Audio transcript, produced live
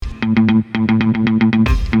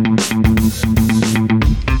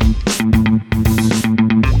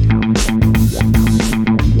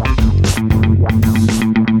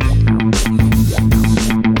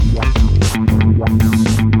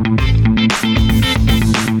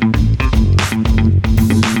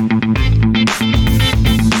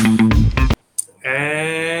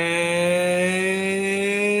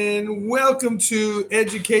to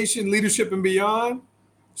Education, Leadership, and Beyond,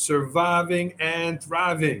 Surviving and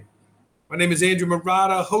Thriving. My name is Andrew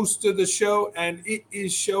Marotta, host of the show, and it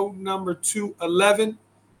is show number 211.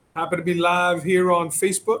 Happy to be live here on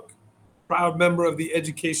Facebook, proud member of the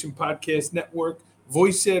Education Podcast Network,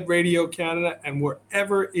 Voice Ed Radio Canada, and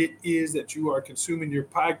wherever it is that you are consuming your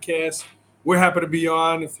podcast. We're happy to be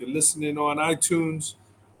on if you're listening on iTunes,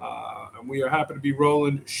 and we are happy to be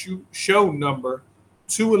rolling show number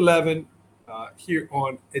 211 here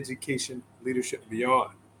on Education, Leadership,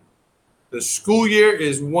 Beyond. The school year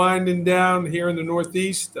is winding down here in the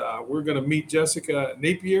Northeast. We're going to meet Jessica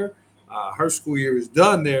Napier. Her school year is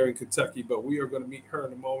done there in Kentucky, but we are going to meet her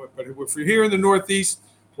in a moment. But if you're here in the Northeast,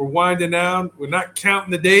 we're winding down. We're not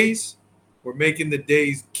counting the days. We're making the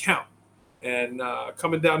days count. And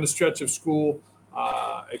coming down the stretch of school,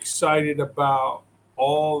 excited about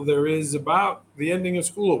all there is about the ending of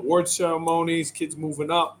school, award ceremonies, kids moving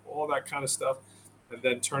up, all that kind of stuff, and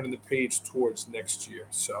then turning the page towards next year.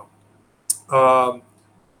 So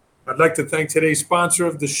I'd like to thank today's sponsor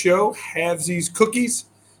of the show, Halvesies Cookies.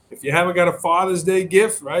 If you haven't got a Father's Day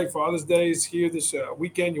gift, right? Father's Day is here this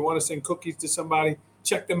weekend. You want to send cookies to somebody,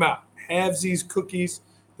 check them out. Halvesies Cookies.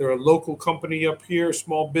 They're a local company up here,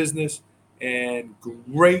 small business, and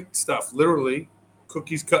great stuff. Literally,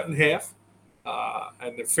 cookies cut in half,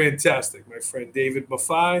 and they're fantastic. My friend David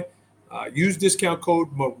Maffei, use discount code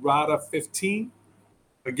Marotta15.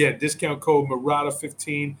 Again, discount code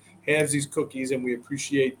Marotta15. Halvesies Cookies, and we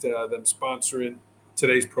appreciate them sponsoring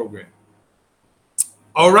today's program.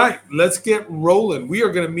 All right, let's get rolling. We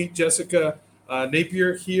are going to meet Jessica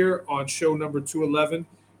Napier here on show number 211.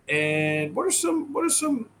 And what are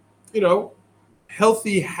some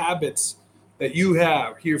healthy habits that you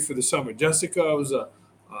have here for the summer? Jessica was a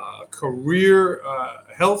career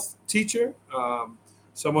health teacher,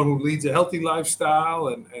 someone who leads a healthy lifestyle,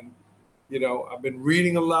 and I've been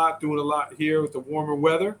reading a lot, doing a lot here with the warmer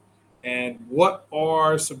weather. And what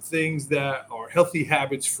are some things that are healthy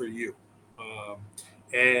habits for you?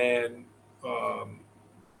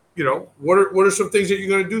 What are some things that you're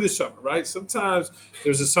going to do this summer, right? Sometimes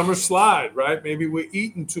there's a summer slide, right? Maybe we're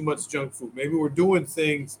eating too much junk food. Maybe we're doing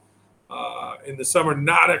things in the summer,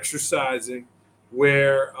 not exercising,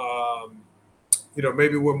 where,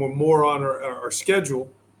 maybe when we're more on our schedule,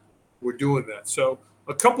 we're doing that. So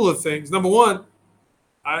a couple of things. Number one,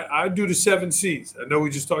 I do the 7 C's. I know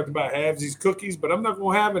we just talked about Halvesies Cookies, but I'm not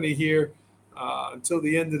going to have any here until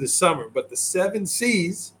the end of the summer. But the 7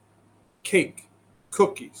 C's, cake,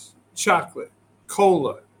 cookies, chocolate,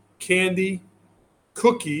 cola, candy,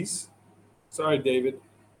 cookies, sorry, David,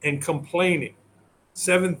 and complaining.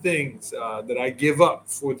 7 things that I give up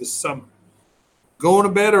for the summer. Going to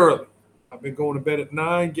bed early. I've been going to bed at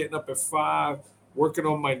 9, getting up at 5, working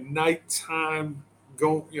on my nighttime,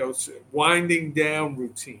 winding down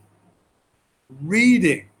routine.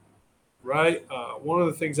 Reading, right? One of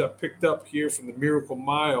the things I picked up here from the Miracle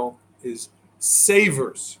Mile is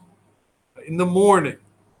savers. In the morning,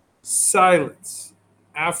 silence,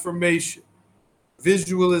 affirmation,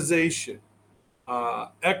 visualization,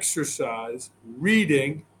 exercise,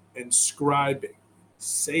 reading, and scribing.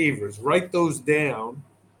 Savers. Write those down.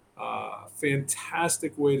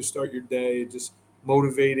 Fantastic way to start your day, just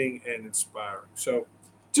motivating and inspiring. So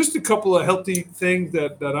just a couple of healthy things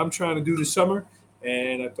that I'm trying to do this summer,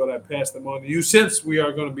 and I thought I'd pass them on to you, since we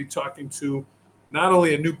are going to be talking to not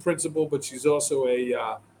only a new principal, but she's also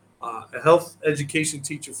a health education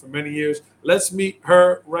teacher for many years. Let's meet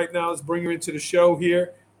her right now. Let's bring her into the show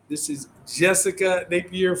here. This is Jessica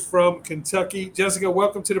Napier from Kentucky. Jessica,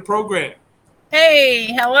 welcome to the program.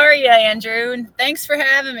 Hey, how are you, Andrew? Thanks for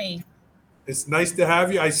having me. It's nice to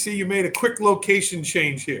have you. I see you made a quick location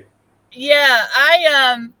change here. Yeah,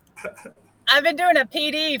 I've been doing a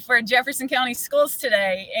PD for Jefferson County Schools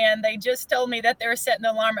today, and they just told me that they were setting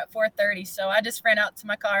the alarm at 4:30. So I just ran out to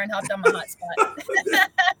my car and hopped on my hotspot.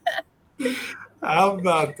 How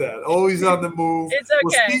about that? Always on the move. It's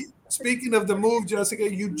okay. Well, speaking of the move,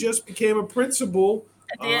 Jessica, you just became a principal.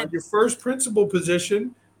 I did. Your first principal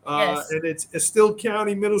position. Yes. And it's Estill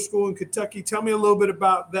County Middle School in Kentucky. Tell me a little bit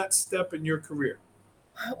about that step in your career.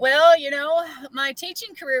 Well, my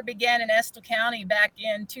teaching career began in Estill County back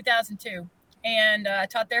in 2002, and I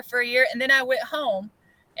taught there for a year, and then I went home,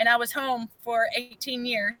 and I was home for 18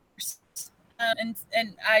 years, and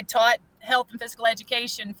I taught health and physical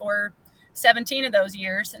education for 17 of those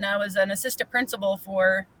years, and I was an assistant principal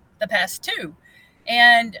for the past 2.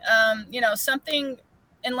 And, something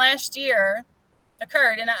in last year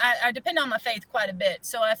occurred, and I depend on my faith quite a bit.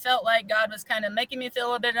 So I felt like God was kind of making me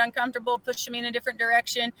feel a bit uncomfortable, pushing me in a different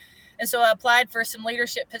direction. And so I applied for some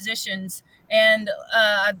leadership positions, and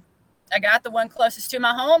I got the one closest to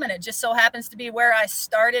my home, and it just so happens to be where I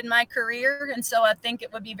started my career. And so I think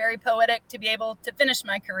it would be very poetic to be able to finish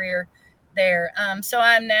my career there. So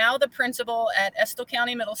I'm now the principal at Estill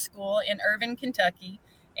County Middle School in Irvine, Kentucky.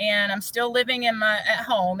 And I'm still living at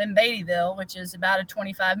home in Beattyville, which is about a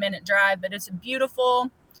 25-minute drive, but it's a beautiful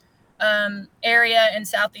area in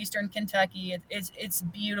southeastern Kentucky. It's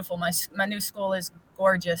beautiful. My new school is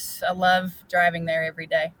gorgeous. I love driving there every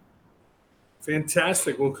day.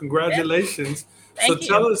 Fantastic. Well, congratulations. Yeah.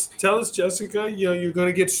 So tell us, Jessica, you're going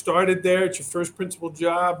to get started there. It's your first principal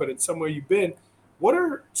job, but it's somewhere you've been. What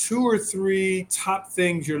are 2 or 3 top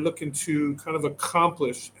things you're looking to kind of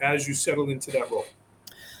accomplish as you settle into that role?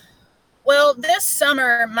 Well, this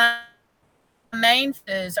summer, my main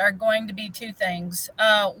focuses are going to be 2 things.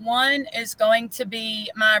 One is going to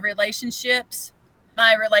be my relationships,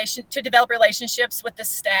 to develop relationships with the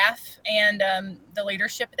staff and the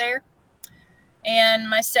leadership there. And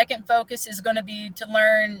my second focus is going to be to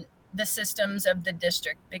learn the systems of the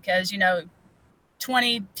district, because 10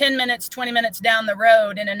 minutes, 20 minutes down the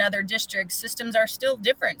road in another district, systems are still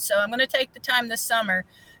different. So I'm going to take the time this summer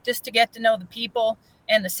just to get to know the people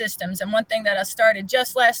and the systems. And one thing that I started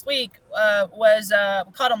just last week was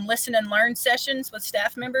we called them listen and learn sessions with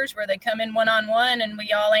staff members, where they come in one-on-one and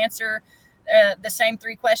we all answer the same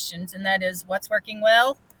 3 questions. And that is, what's working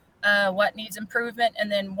well? What needs improvement?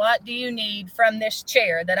 And then what do you need from this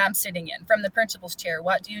chair that I'm sitting in, from the principal's chair?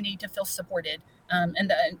 What do you need to feel supported?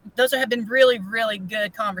 And those have been really, really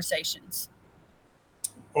good conversations.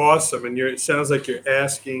 Awesome. And it sounds like you're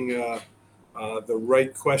asking the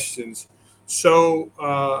right questions. So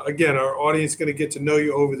again, our audience is going to get to know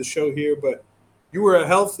you over the show here, but you were a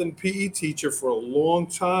health and PE teacher for a long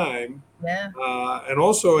time. Yeah. And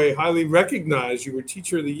also a highly recognized, you were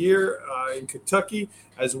Teacher of the Year in Kentucky,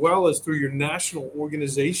 as well as through your national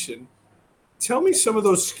organization. Tell me some of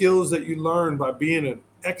those skills that you learned by being an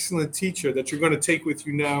excellent teacher that you're going to take with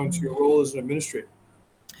you now into your role as an administrator.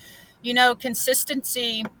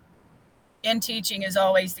 Consistency in teaching is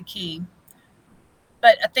always the key.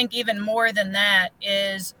 But I think even more than that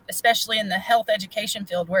is, especially in the health education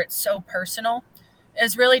field where it's so personal,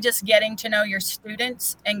 is really just getting to know your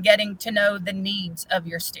students and getting to know the needs of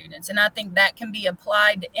your students. And I think that can be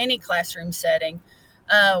applied to any classroom setting,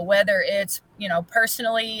 whether it's,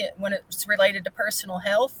 personally when it's related to personal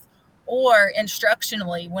health, or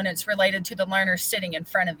instructionally when it's related to the learner sitting in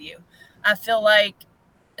front of you. I feel like,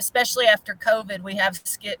 especially after COVID, we have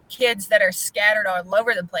kids that are scattered all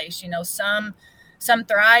over the place. Some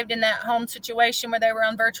thrived in that home situation where they were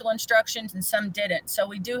on virtual instructions and some didn't. So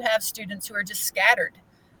we do have students who are just scattered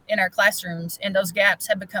in our classrooms, and those gaps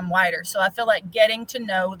have become wider. So I feel like getting to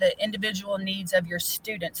know the individual needs of your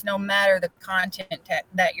students, no matter the content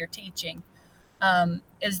that you're teaching,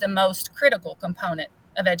 is the most critical component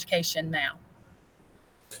of education now.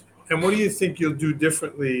 And what do you think you'll do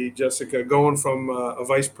differently, Jessica, going from a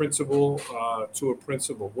vice principal to a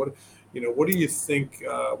principal? What do you think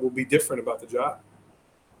will be different about the job?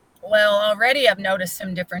 Well, already I've noticed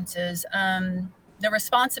some differences. The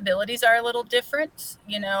responsibilities are a little different.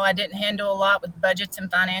 I didn't handle a lot with budgets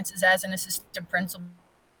and finances as an assistant principal,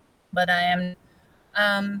 but I am.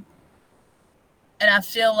 And I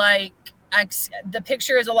feel like the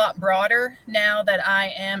picture is a lot broader now that I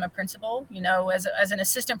am a principal. As an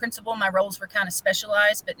assistant principal, my roles were kind of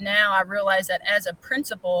specialized, but now I realize that as a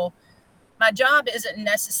principal, my job isn't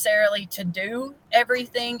necessarily to do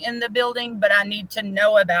everything in the building, but I need to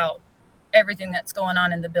know about everything that's going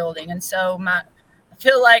on in the building. And so I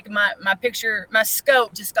feel like my picture, my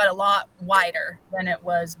scope just got a lot wider than it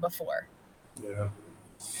was before. Yeah.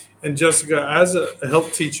 And Jessica, as a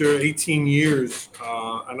health teacher, 18 years,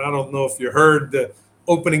 and I don't know if you heard the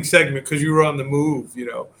opening segment because you were on the move,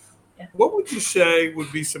 Yeah. What would you say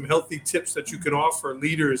would be some healthy tips that you can offer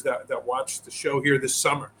leaders that watch the show here this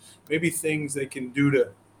summer? Maybe things they can do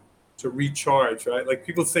to recharge, right? Like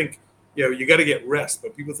people think, you got to get rest,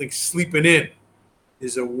 but people think sleeping in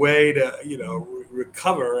is a way to,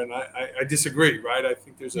 recover. And I disagree, right? I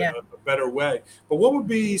think there's a better way. But what would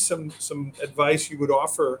be some advice you would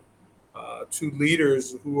offer to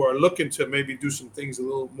leaders who are looking to maybe do some things a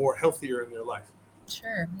little more healthier in their life?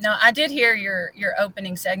 Sure. No, I did hear your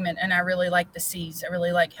opening segment, and I really like the C's. I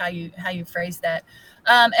really like how you phrased that.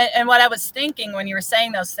 And what I was thinking when you were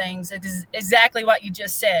saying those things is exactly what you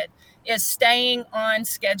just said, is staying on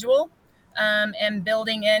schedule, and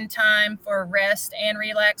building in time for rest and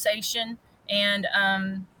relaxation. And,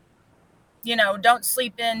 don't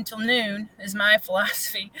sleep in till noon is my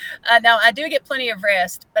philosophy. Now, I do get plenty of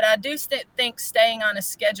rest, but I do think staying on a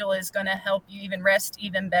schedule is going to help you even rest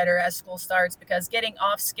even better as school starts, because getting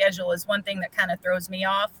off schedule is one thing that kind of throws me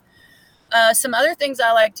off. Some other things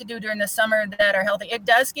I like to do during the summer that are healthy. It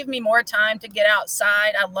does give me more time to get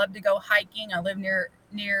outside. I love to go hiking. I live near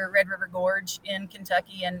Red River Gorge in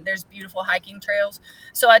Kentucky, and there's beautiful hiking trails.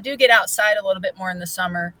 So I do get outside a little bit more in the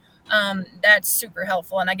summer. That's super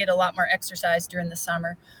helpful, and I get a lot more exercise during the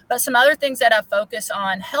summer. But some other things that I focus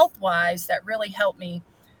on health-wise that really help me.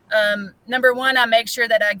 Number one, I make sure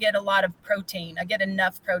that I get a lot of protein. I get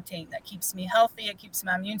enough protein. That keeps me healthy. It keeps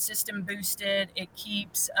my immune system boosted. It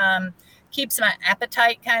keeps my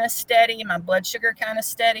appetite kind of steady, my blood sugar kind of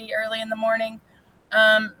steady early in the morning.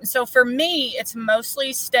 So for me, it's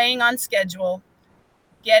mostly staying on schedule,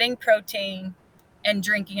 getting protein, and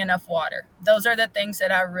drinking enough water. Those are the things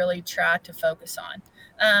that I really try to focus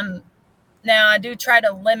on. Now, I do try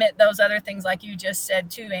to limit those other things like you just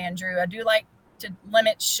said too, Andrew. I do like to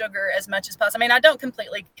limit sugar as much as possible. I mean, I don't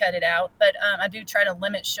completely cut it out, but I do try to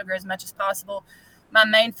limit sugar as much as possible. My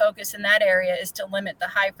main focus in that area is to limit the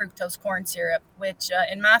high fructose corn syrup, which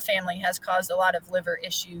in my family has caused a lot of liver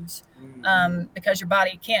issues because your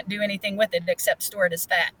body can't do anything with it except store it as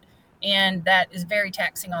fat. And that is very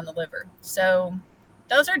taxing on the liver. So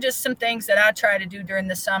those are just some things that I try to do during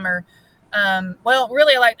the summer. Well,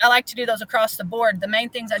 really, I like to do those across the board. The main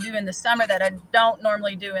things I do in the summer that I don't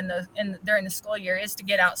normally do during the school year is to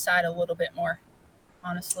get outside a little bit more,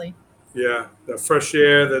 honestly. Yeah, the fresh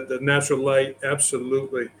air, the natural light,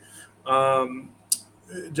 absolutely.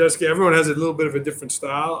 Jessica, everyone has a little bit of a different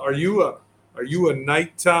style. Are you a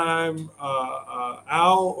nighttime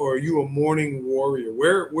owl, or are you a morning warrior?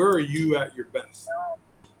 Where are you at your best?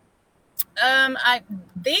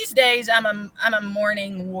 These days I'm a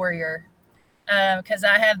morning warrior because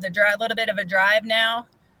I have a little bit of a drive now,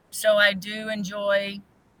 so I do enjoy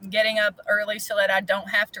getting up early so that I don't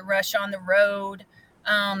have to rush on the road.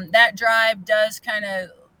 That drive does kind of,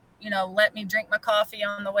 let me drink my coffee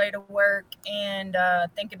on the way to work and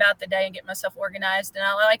think about the day and get myself organized. And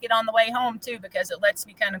I like it on the way home too, because it lets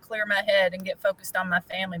me kind of clear my head and get focused on my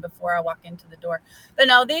family before I walk into the door. But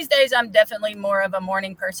no, these days I'm definitely more of a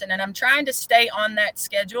morning person, and I'm trying to stay on that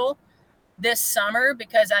schedule this summer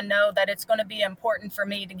because I know that it's going to be important for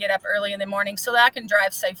me to get up early in the morning so that I can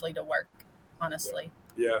drive safely to work, honestly.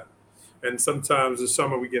 Yeah. And sometimes this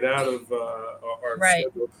summer we get out of our Right.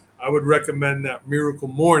 schedule. I would recommend that Miracle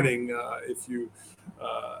Morning if you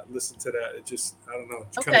listen to that. It just, I don't know,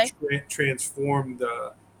 it's kind of transformed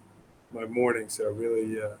my morning. So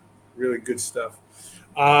really, really good stuff.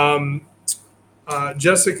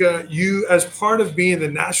 Jessica, you, as part of being the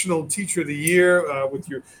National Teacher of the Year with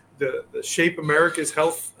the Shape America's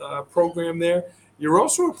Health program there, you're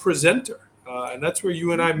also a presenter. And that's where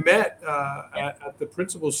you and I met at the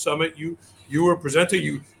Principal Summit. You were a presenter.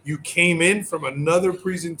 You came in from another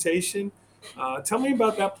presentation. Tell me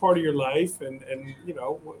about that part of your life, and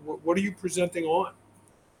what are you presenting on?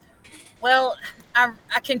 Well, I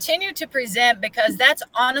continue to present because that's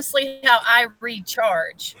honestly how I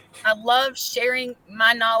recharge. I love sharing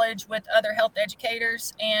my knowledge with other health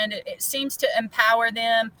educators, and it seems to empower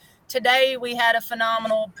them. Today we had a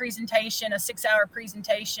phenomenal presentation, a 6-hour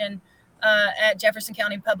presentation at Jefferson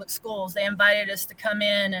County Public Schools. They invited us to come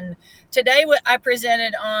in, and today I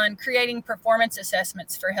presented on creating performance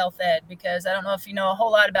assessments for health ed, because I don't know if you know a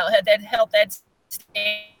whole lot about health ed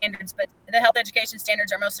standards, but the health education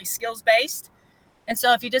standards are mostly skills based. And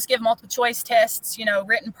so if you just give multiple choice tests,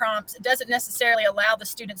 written prompts, it doesn't necessarily allow the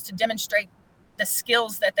students to demonstrate the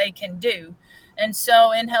skills that they can do. And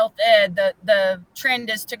so in health ed, the trend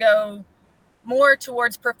is to go more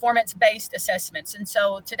towards performance-based assessments. And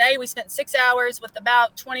so today we spent 6 hours with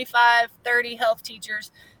about 25-30 health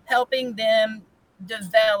teachers, helping them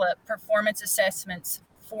develop performance assessments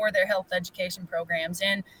for their health education programs.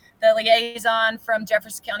 And the liaison from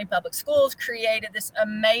Jefferson County Public Schools created this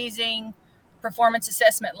amazing performance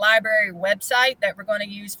assessment library website that we're going to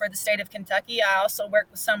use for the state of Kentucky. I also work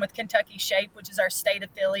with Kentucky Shape, which is our state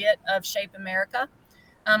affiliate of Shape America.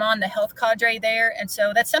 I'm on the health cadre there. And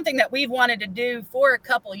so that's something that we've wanted to do for a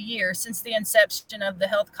couple of years since the inception of the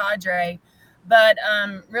health cadre. But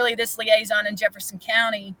really this liaison in Jefferson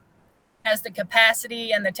County has the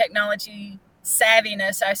capacity and the technology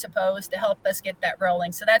savviness, I suppose, to help us get that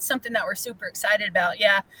rolling. So that's something that we're super excited about.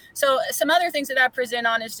 Yeah. So some other things that I present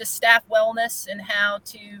on is just staff wellness and how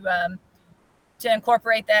to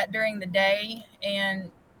incorporate that during the day,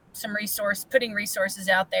 and putting resources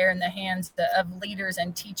out there in the hands of leaders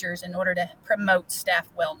and teachers in order to promote staff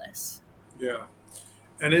wellness. Yeah.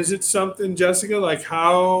 And is it something, Jessica, like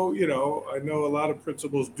how, I know a lot of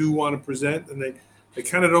principals do want to present, and they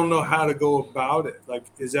kind of don't know how to go about it. Like,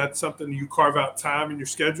 is that something you carve out time in your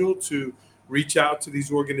schedule to reach out to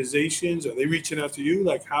these organizations? Are they reaching out to you?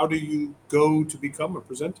 Like, how do you go to become a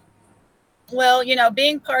presenter? Well,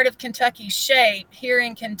 being part of Kentucky Shape here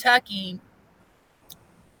in Kentucky,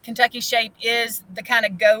 Kentucky Shape is the kind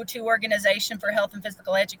of go-to organization for health and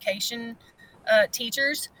physical education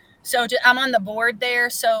teachers. So I'm on the board there.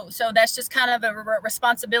 So that's just kind of a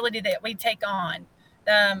responsibility that we take on.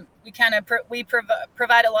 We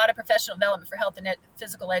provide a lot of professional development for health and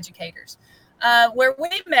physical educators. Where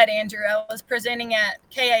we met Andrew, I was presenting at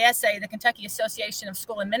KASA, the Kentucky Association of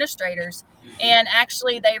School Administrators, and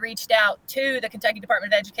actually they reached out to the Kentucky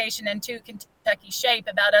Department of Education and to Kentucky Shape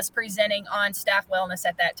about us presenting on staff wellness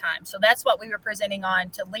at that time. So that's what we were presenting on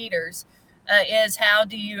to leaders, is how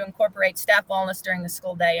do you incorporate staff wellness during the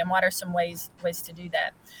school day, and what are some ways to do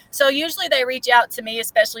that. So usually they reach out to me,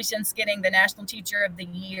 especially since getting the National Teacher of the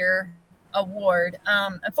Year award.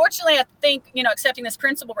 Unfortunately, I think, accepting this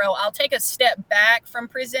principal role, I'll take a step back from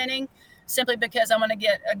presenting, simply because I want to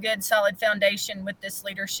get a good solid foundation with this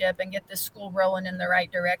leadership and get this school rolling in the right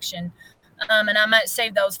direction. And I might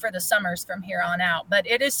save those for the summers from here on out. But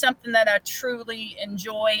it is something that I truly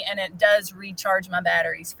enjoy, and it does recharge my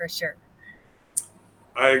batteries for sure.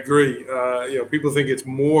 I agree. People think it's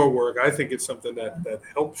more work. I think it's something that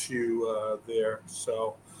helps you there.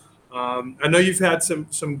 So I know you've had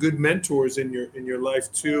some good mentors in your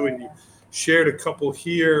life too, and you shared a couple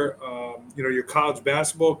here. Your college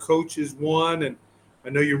basketball coach is one, and I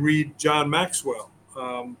know you read John Maxwell.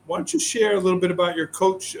 Why don't you share a little bit about your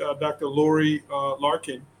coach, Dr. Lori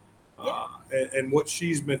Larkin, and what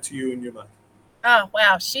she's meant to you in your life? Oh,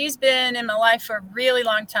 wow. She's been in my life for a really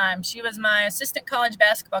long time. She was my assistant college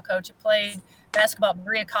basketball coach. I played basketball at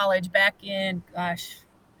Berea College back in,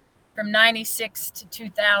 from 96 to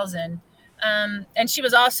 2000. And she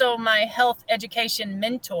was also my health education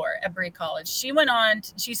mentor at Berea College. She went on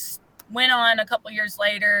a couple years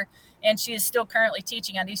later, and she is still currently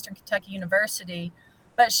teaching at Eastern Kentucky University.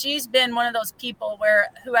 But she's been one of those people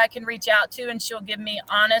who I can reach out to, and she'll give me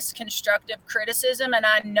honest, constructive criticism. And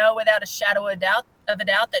I know without a shadow of a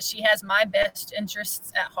doubt that she has my best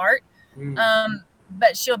interests at heart.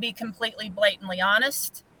 But she'll be completely blatantly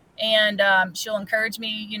honest. And she'll encourage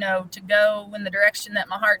me, to go in the direction that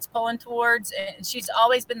my heart's pulling towards. And she's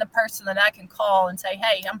always been the person that I can call and say,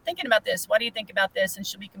 hey, I'm thinking about this. What do you think about this? And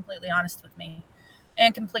she'll be completely honest with me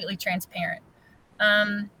and completely transparent.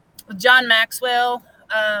 With John Maxwell,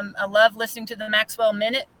 I love listening to the Maxwell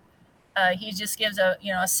Minute. He just gives a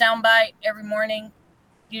soundbite every morning,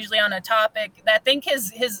 usually on a topic. I think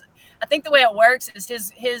the way it works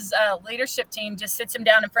is his leadership team just sits him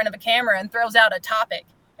down in front of a camera and throws out a topic,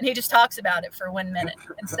 and he just talks about it for 1 minute.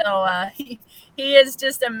 And so he is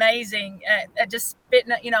just amazing at just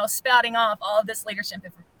spouting off all of this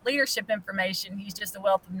leadership information. He's just a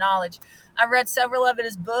wealth of knowledge. I've read several of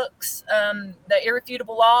his books. The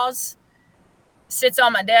Irrefutable Laws sits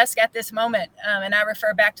on my desk at this moment, and I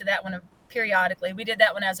refer back to that one periodically. We did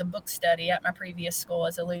that one as a book study at my previous school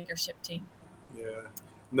as a leadership team. Yeah,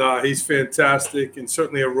 no, he's fantastic, and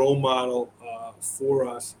certainly a role model for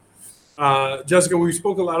us. Jessica, we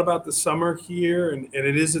spoke a lot about the summer here, and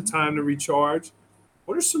it is a time to recharge.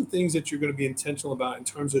 What are some things that you're going to be intentional about in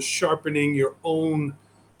terms of sharpening your own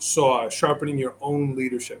saw, sharpening your own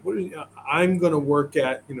leadership? I'm going to work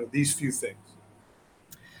at these few things.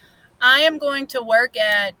 I am going to work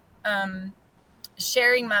at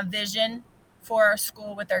sharing my vision for our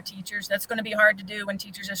school with our teachers. That's going to be hard to do when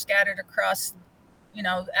teachers are scattered across,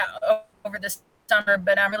 over the summer,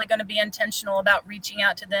 but I'm really going to be intentional about reaching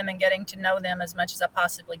out to them and getting to know them as much as I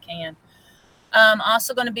possibly can. I'm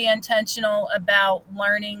also going to be intentional about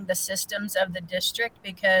learning the systems of the district,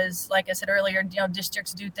 because like I said earlier,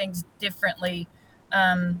 districts do things differently,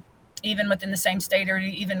 even within the same state or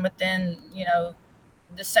even within,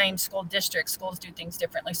 the same school district. Schools do things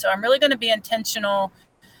differently. So I'm really going to be intentional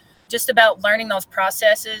just about learning those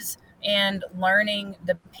processes and learning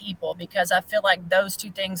the people, because I feel like those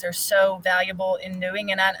two things are so valuable in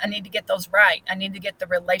doing, and I need to get those right. I need to get the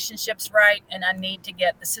relationships right, and I need to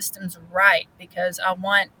get the systems right, because I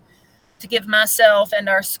want to give myself and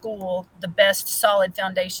our school the best solid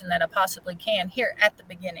foundation that I possibly can here at the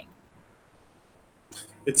beginning.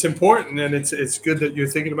 It's important, and it's good that you're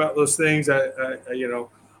thinking about those things.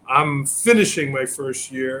 I'm finishing my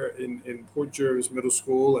first year in Port Jervis Middle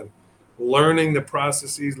School, and learning the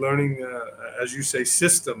processes, learning, as you say,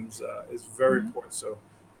 systems is very important. So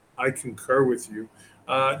I concur with you.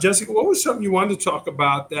 Jessica, what was something you wanted to talk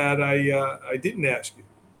about that I didn't ask you?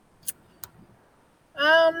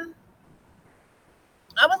 I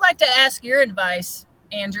would like to ask your advice,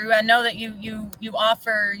 Andrew. I know that you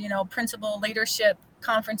offer, principal leadership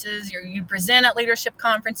conferences, you present at leadership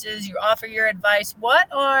conferences, you offer your advice.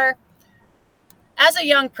 As a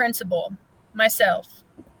young principal myself,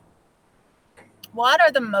 what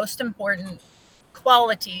are the most important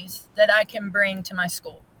qualities that I can bring to my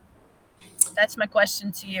school? That's my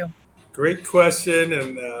question to you. Great question,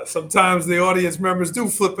 and sometimes the audience members do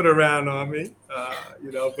flip it around on me,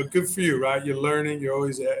 but good for you, right? You're learning, you're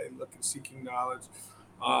always looking, seeking knowledge.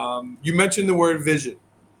 You mentioned the word vision,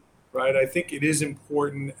 right? I think it is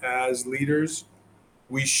important as leaders,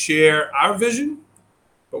 we share our vision,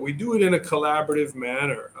 but we do it in a collaborative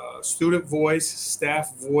manner. Student voice,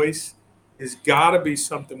 staff voice has got to be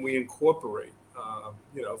something we incorporate.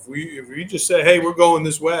 If we just say, hey, we're going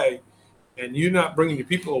this way, and you're not bringing your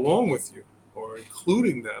people along with you or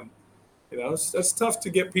including them, that's tough to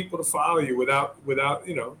get people to follow you without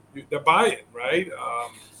the buy-in, right?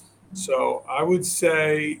 So I would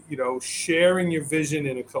say, sharing your vision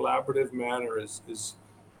in a collaborative manner is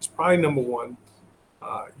probably number one.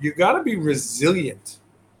 You got to be resilient.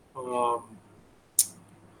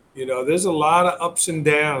 There's a lot of ups and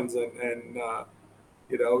downs, and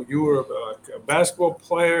you were a basketball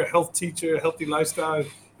player, health teacher, healthy lifestyle.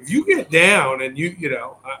 If you get down and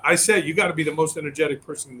I say you got to be the most energetic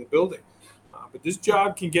person in the building, but this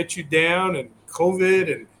job can get you down, and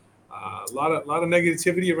COVID and a lot of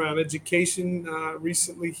negativity around education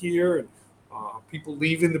recently here, and people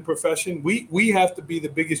leaving the profession. We have to be the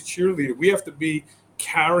biggest cheerleader. We have to be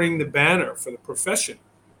carrying the banner for the profession.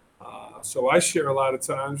 So I share a lot of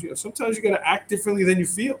times, sometimes you got to act differently than you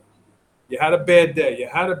feel. You had a bad day. You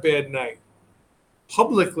had a bad night.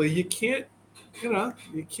 Publicly, you can't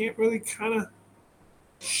really kind of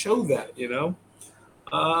show that,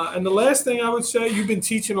 And the last thing I would say, you've been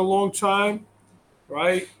teaching a long time,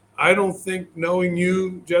 right? I don't think, knowing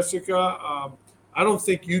you, Jessica, I don't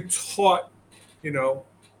think you taught,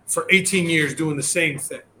 for 18 years doing the same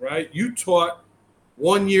thing, right? You taught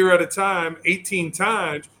 1 year at a time, 18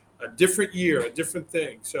 times, a different year, a different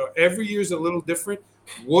thing. So every year is a little different.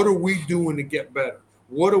 What are we doing to get better?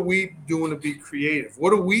 What are we doing to be creative?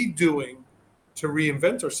 What are we doing to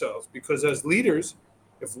reinvent ourselves? Because as leaders,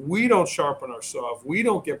 if we don't sharpen ourselves, we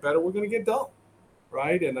don't get better, we're going to get dull,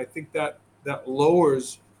 right? And I think that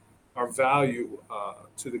lowers our value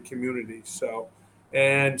to the community. So,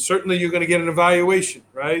 and certainly you're going to get an evaluation,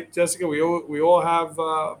 right, Jessica? We all have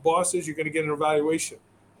bosses. You're going to get an evaluation.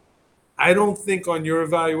 I don't think on your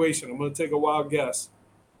evaluation, I'm going to take a wild guess,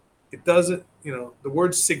 it doesn't, the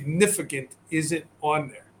word significant isn't on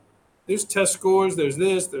there. There's test scores, there's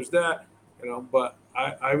this, there's that, but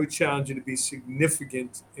I would challenge you to be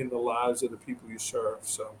significant in the lives of the people you serve.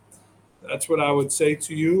 So that's what I would say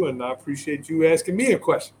to you, and I appreciate you asking me a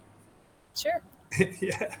question. Sure.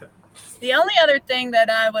 Yeah. The only other thing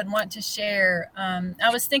that I would want to share,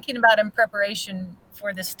 I was thinking about in preparation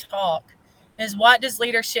for this talk, is what does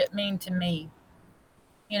leadership mean to me?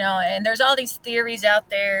 And there's all these theories out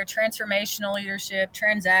there, transformational leadership,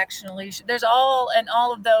 transactional leadership. There's all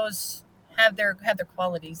of those have their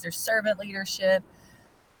qualities. There's servant leadership.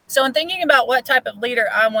 So in thinking about what type of leader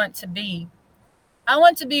I want to be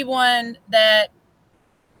one that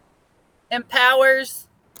empowers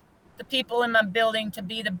the people in my building to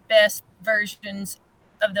be the best versions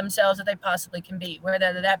of themselves that they possibly can be,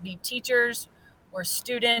 whether that be teachers or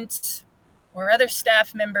students or other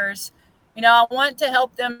staff members. I want to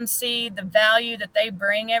help them see the value that they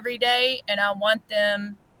bring every day, and I want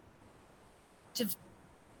them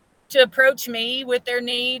to approach me with their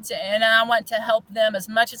needs, and I want to help them as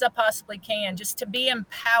much as I possibly can, just to be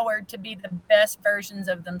empowered to be the best versions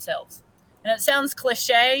of themselves. And it sounds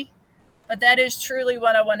cliche, but that is truly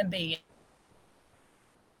what I want to be.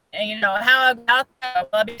 And how about that?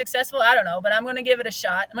 Will I be successful? I don't know, but I'm going to give it a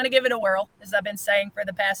shot. I'm going to give it a whirl, as I've been saying for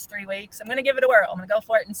the past 3 weeks. I'm going to give it a whirl. I'm going to go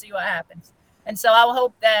for it and see what happens. And so I will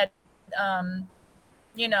hope that,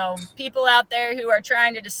 people out there who are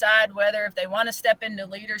trying to decide whether if they want to step into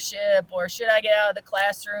leadership, or should I get out of the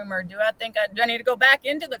classroom, or do I need to go back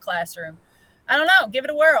into the classroom? I don't know. Give it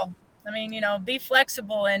a whirl. I mean, be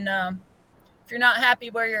flexible, and if you're not happy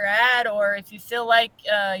where you're at, or if you feel like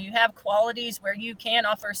you have qualities where you can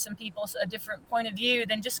offer some people a different point of view,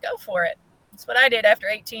 then just go for it. That's what I did after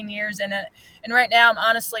 18 years. And right now I'm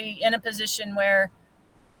honestly in a position where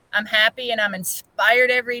I'm happy and I'm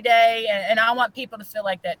inspired every day. And I want people to feel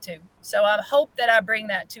like that too. So I hope that I bring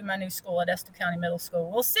that to my new school at Estill County Middle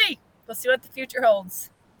School. We'll see. We'll see what the future holds.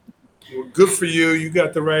 Well, good for you. You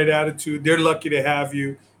got the right attitude. They're lucky to have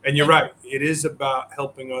you. And you're right. It is about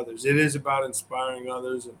helping others. It is about inspiring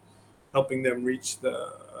others and helping them reach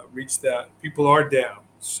that. People are down.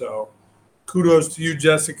 So kudos to you,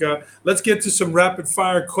 Jessica. Let's get to some rapid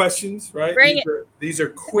fire questions, right? These are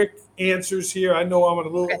quick answers here. I know I'm on a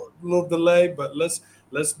little delay, but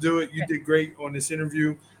let's do it. You did great on this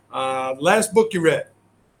interview. Last book you read?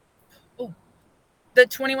 The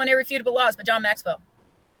 21 Irrefutable Laws by John Maxwell.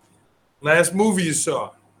 Last movie you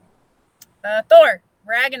saw? Thor,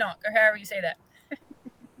 Ragnarok, or however you say that.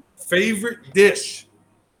 Favorite dish?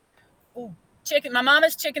 Ooh, chicken. My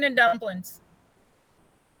mama's chicken and dumplings.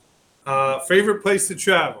 Favorite place to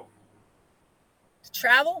travel?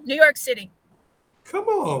 Travel? New York City. Come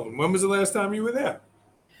on. When was the last time you were there?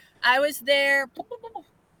 I was there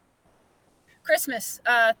Christmas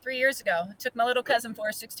 3 years ago. I took my little cousin for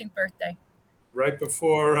her 16th birthday. Right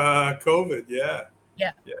before COVID, yeah.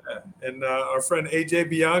 Yeah. And our friend AJ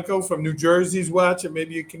Bianco from New Jersey's watching.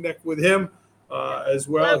 Maybe you connect with him as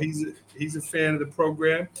well. He's a fan of the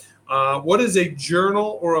program. What is a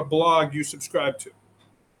journal or a blog you subscribe to?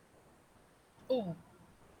 Ooh,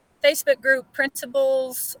 Facebook group,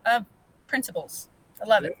 Principles of Principles. I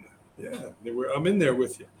love it. Yeah, I'm in there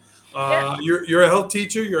with you. You're a health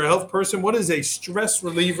teacher. You're a health person. What is a stress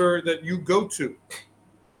reliever that you go to?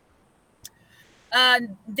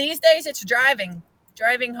 These days, it's driving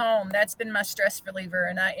home. That's been my stress reliever.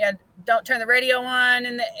 And I don't turn the radio on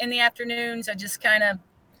in the afternoons. I just kind of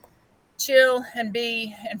chill and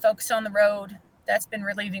focus on the road. That's been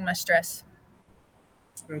relieving my stress.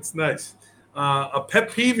 That's nice. A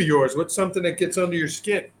pet peeve of yours? What's something that gets under your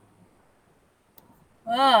skin?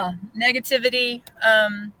 Negativity.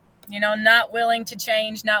 Not willing to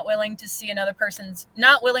change, not willing to see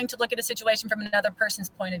not willing to look at a situation from another person's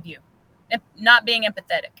point of view, not being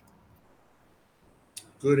empathetic.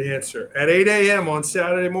 Good answer. At 8 a.m. on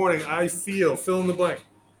Saturday morning, I feel, fill in the blank.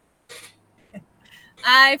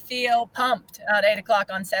 I feel pumped at 8 o'clock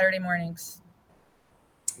on Saturday mornings.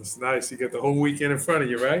 That's nice. You get the whole weekend in front of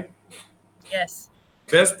you, right? Yes.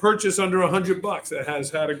 Best purchase under $100 that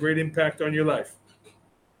has had a great impact on your life.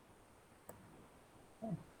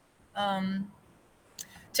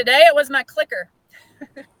 Today it was my clicker.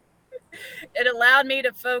 It allowed me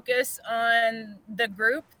to focus on the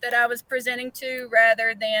group that I was presenting to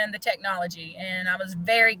rather than the technology. And I was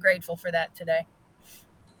very grateful for that today.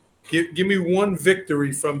 Give me one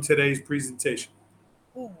victory from today's presentation.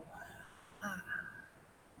 Ooh.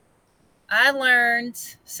 I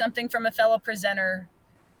learned something from a fellow presenter.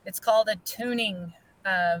 It's called a tuning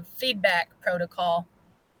feedback protocol.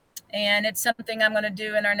 And it's something I'm going to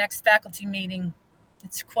do in our next faculty meeting.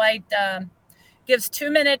 It's gives 2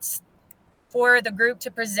 minutes for the group to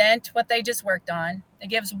present what they just worked on. It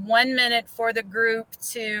gives 1 minute for the group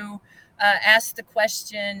to ask the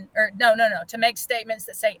question, to make statements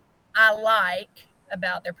that say, I like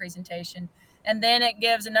about their presentation. And then it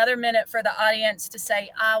gives another minute for the audience to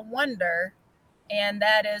say, I wonder. And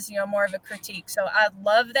that is, more of a critique. So I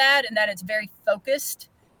love that, and that it's very focused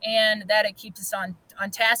and that it keeps us on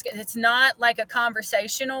task. It's not like a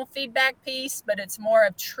conversational feedback piece, but it's more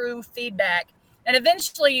of true feedback. And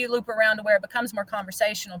eventually you loop around to where it becomes more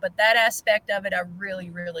conversational. But that aspect of it, I really,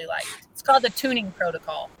 really like. It's called the tuning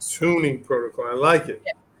protocol. Tuning protocol. I like it.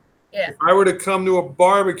 Yeah. If I were to come to a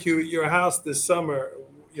barbecue at your house this summer,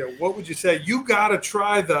 what would you say? You got to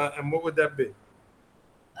try that. And what would that be?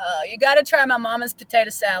 You got to try my mama's potato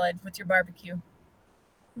salad with your barbecue.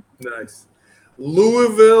 Nice.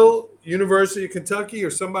 Louisville, University of Kentucky, or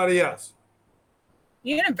somebody else?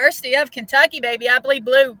 University of Kentucky, baby. I bleed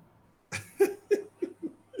blue.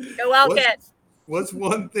 Go Wildcats. What's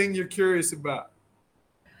one thing you're curious about?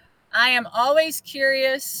 I am always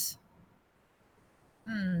curious.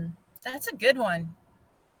 That's a good one.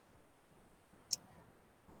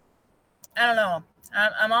 I don't know.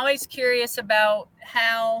 I'm always curious about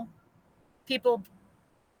how people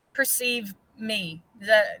perceive me.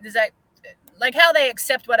 Does that like how they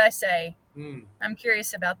accept what I say? I'm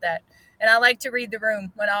curious about that. And I like to read the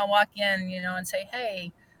room when I'll walk in, and say,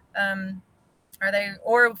 hey, are they,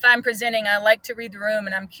 or if I'm presenting, I like to read the room,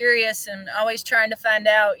 and I'm curious and always trying to find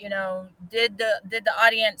out, did the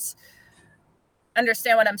audience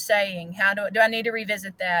understand what I'm saying? How do I need to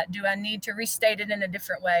revisit that? Do I need to restate it in a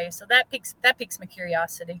different way? So that piques my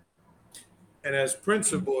curiosity. And as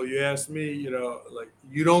principal, you asked me, you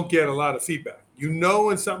don't get a lot of feedback.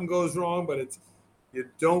 When something goes wrong, but you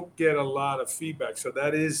don't get a lot of feedback. So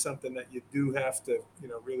that is something that you do have to,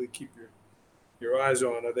 really keep your eyes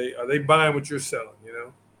on. Are they buying what you're selling?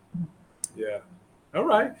 Yeah. All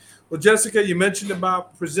right. Well, Jessica, you mentioned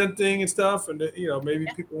about presenting and stuff, and maybe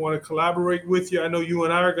people want to collaborate with you. I know you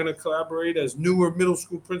and I are going to collaborate as newer middle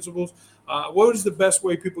school principals. What is the best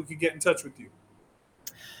way people can get in touch with you?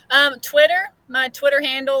 Twitter. My Twitter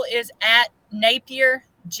handle is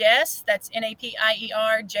 @NapierJess. That's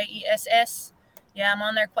NAPIERJESS. Yeah, I'm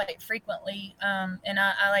on there quite frequently, and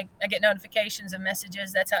I get notifications of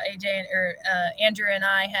messages. That's how AJ or Andrew and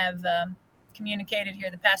I have communicated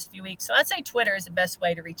here the past few weeks. So I'd say Twitter is the best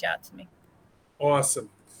way to reach out to me. Awesome.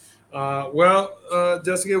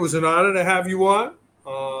 Jessica, it was an honor to have you on.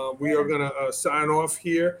 We are going to sign off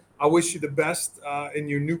here. I wish you the best in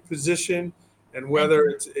your new position. And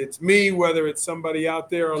whether it's me, whether it's somebody out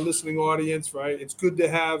there, our listening audience, right? It's good to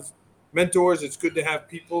have mentors. It's good to have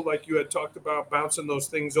people like you had talked about bouncing those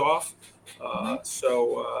things off.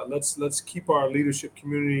 So let's keep our leadership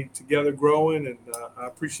community together, growing. And I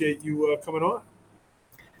appreciate you coming on.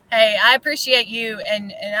 Hey, I appreciate you,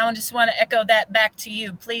 and I just want to echo that back to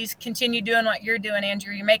you. Please continue doing what you're doing,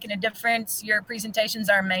 Andrew. You're making a difference. Your presentations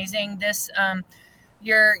are amazing.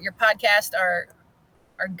 Your podcasts are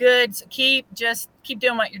good. So keep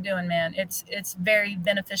doing what you're doing, man. It's very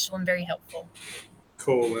beneficial and very helpful.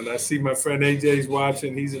 Cool. And I see my friend AJ's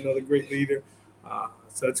watching. He's another great leader.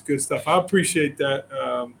 So that's good stuff. I appreciate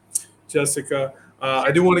that, Jessica.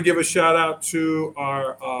 I do want to give a shout out to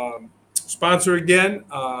our sponsor again,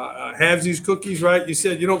 Havesies Cookies, right? You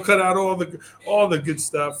said you don't cut out all the good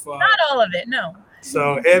stuff. Not all of it, no.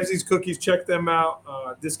 So Havesies Cookies, check them out.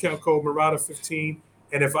 Discount code Murata15.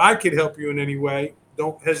 And if I could help you in any way,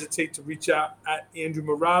 don't hesitate to reach out at Andrew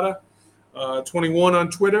Murata, 21 on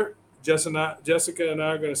Twitter. Jessica and I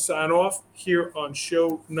are going to sign off here on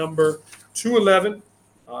show number 211.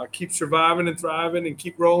 Keep surviving and thriving and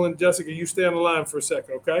keep rolling. Jessica, you stay on the line for a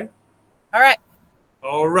second, okay? All right.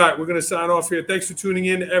 All right, we're going to sign off here. Thanks for tuning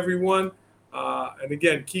in, everyone. And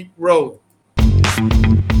again, keep rolling.